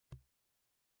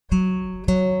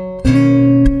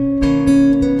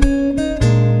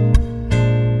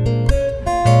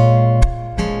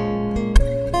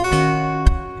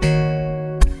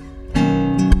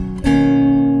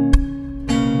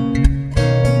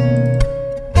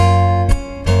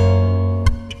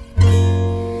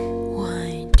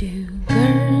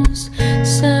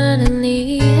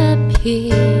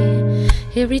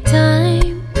Every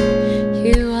time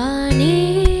you are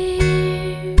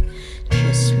near,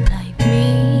 just like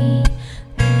me,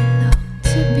 they long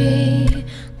to be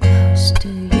close to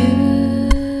you.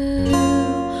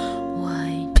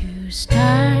 Why do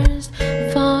stars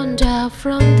fall down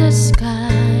from the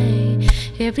sky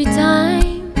every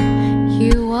time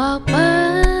you walk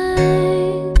by?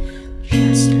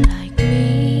 Just like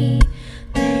me,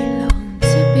 they long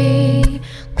to be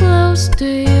close to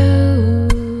you.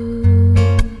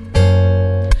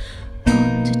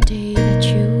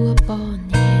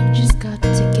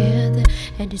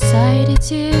 And decided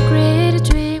to create a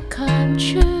dream come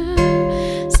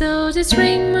true. So this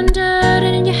ring on dirt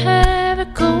and you have a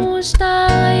cold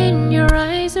star in your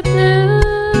eyes are blue.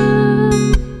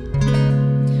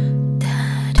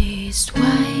 That is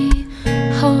why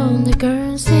all the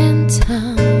girls in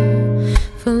town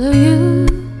follow you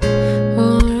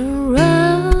all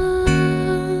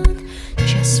around.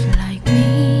 Just like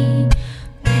me,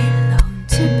 they long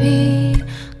to be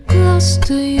close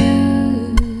to you.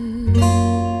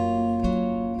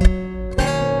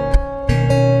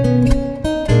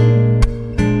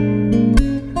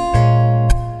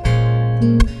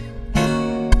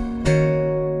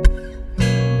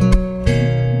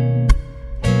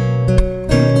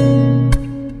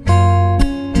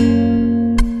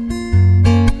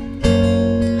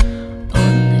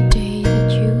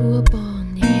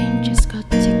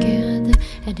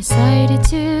 And decided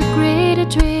to create a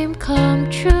dream come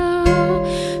true.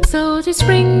 So this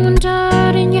spring on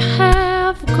dirt and you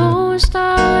have a cold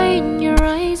star in your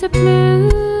eyes are blue.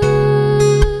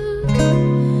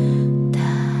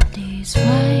 That is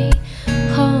why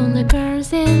all the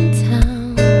girls in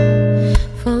town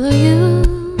follow you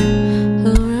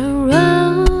all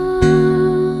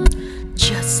around.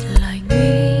 Just like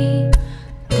me,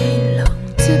 they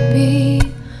long to be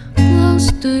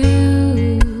close to you.